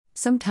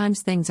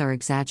Sometimes things are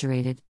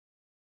exaggerated.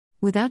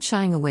 Without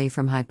shying away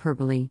from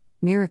hyperbole,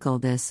 miracle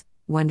this,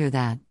 wonder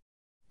that.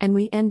 And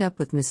we end up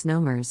with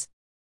misnomers.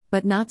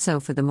 But not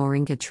so for the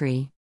moringa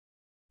tree.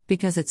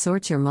 Because it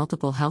sorts your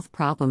multiple health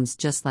problems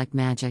just like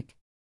magic.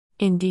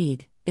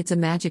 Indeed, it's a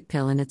magic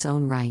pill in its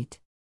own right.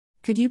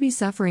 Could you be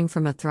suffering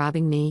from a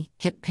throbbing knee,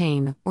 hip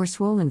pain, or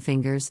swollen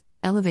fingers,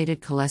 elevated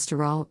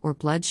cholesterol or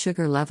blood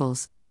sugar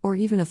levels, or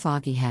even a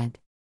foggy head?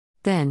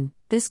 Then,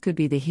 this could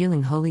be the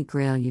healing holy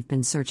grail you've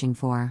been searching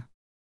for.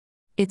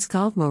 It's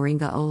called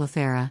Moringa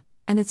oleifera,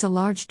 and it's a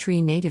large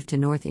tree native to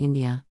North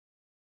India.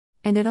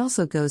 And it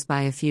also goes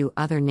by a few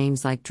other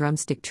names like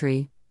drumstick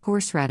tree,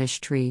 horseradish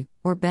tree,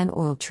 or ben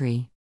oil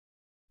tree.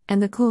 And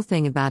the cool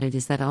thing about it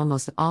is that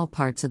almost all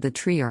parts of the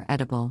tree are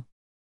edible.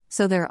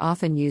 So they're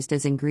often used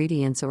as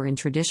ingredients or in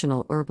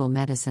traditional herbal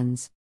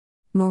medicines.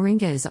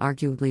 Moringa is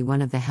arguably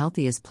one of the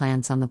healthiest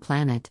plants on the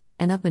planet,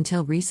 and up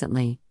until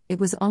recently, it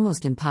was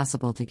almost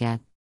impossible to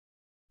get.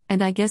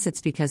 And I guess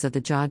it's because of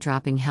the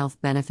jaw-dropping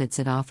health benefits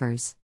it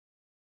offers.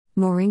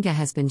 Moringa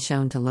has been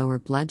shown to lower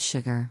blood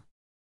sugar.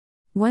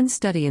 One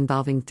study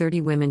involving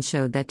 30 women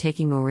showed that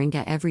taking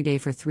moringa every day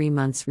for 3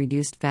 months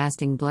reduced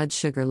fasting blood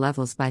sugar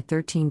levels by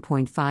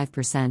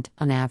 13.5%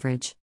 on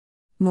average.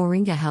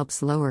 Moringa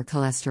helps lower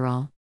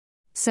cholesterol.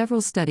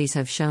 Several studies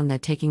have shown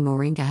that taking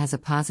moringa has a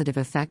positive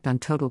effect on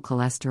total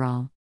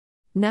cholesterol.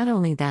 Not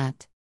only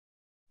that,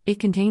 it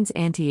contains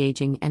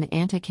anti-aging and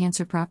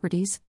anti-cancer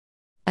properties.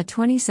 A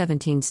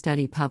 2017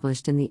 study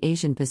published in the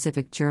Asian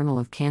Pacific Journal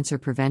of Cancer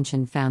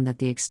Prevention found that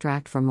the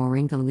extract from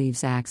moringa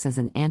leaves acts as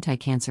an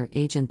anti-cancer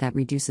agent that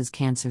reduces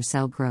cancer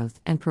cell growth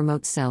and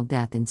promotes cell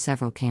death in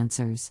several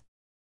cancers.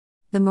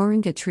 The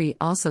moringa tree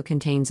also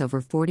contains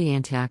over 40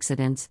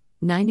 antioxidants,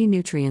 90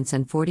 nutrients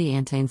and 40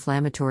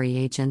 anti-inflammatory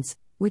agents,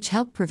 which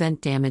help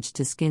prevent damage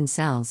to skin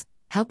cells,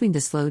 helping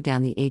to slow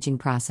down the aging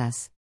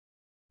process.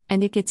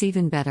 And it gets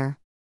even better.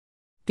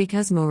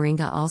 Because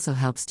moringa also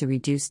helps to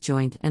reduce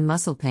joint and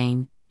muscle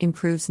pain,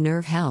 improves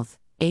nerve health,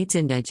 aids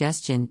in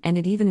digestion, and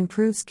it even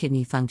improves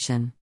kidney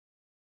function.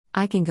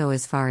 I can go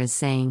as far as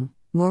saying,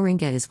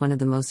 moringa is one of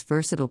the most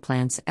versatile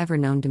plants ever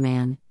known to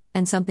man,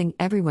 and something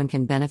everyone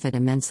can benefit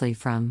immensely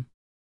from.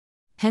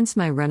 Hence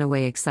my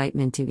runaway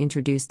excitement to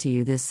introduce to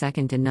you this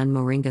second-to-none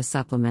moringa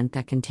supplement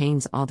that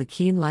contains all the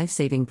key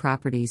life-saving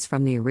properties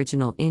from the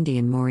original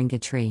Indian moringa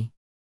tree.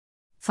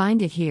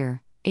 Find it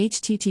here.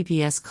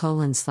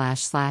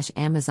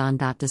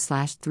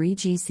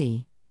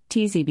 https://amazon.de/3gc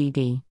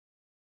tzbd.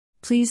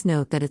 Please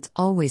note that it's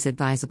always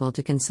advisable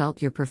to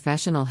consult your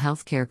professional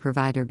healthcare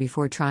provider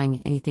before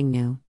trying anything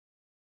new.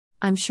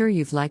 I'm sure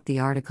you've liked the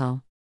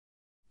article.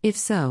 If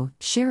so,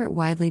 share it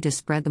widely to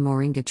spread the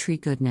moringa tree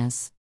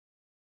goodness.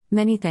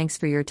 Many thanks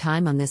for your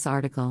time on this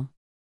article.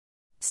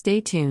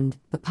 Stay tuned,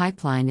 the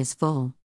pipeline is full.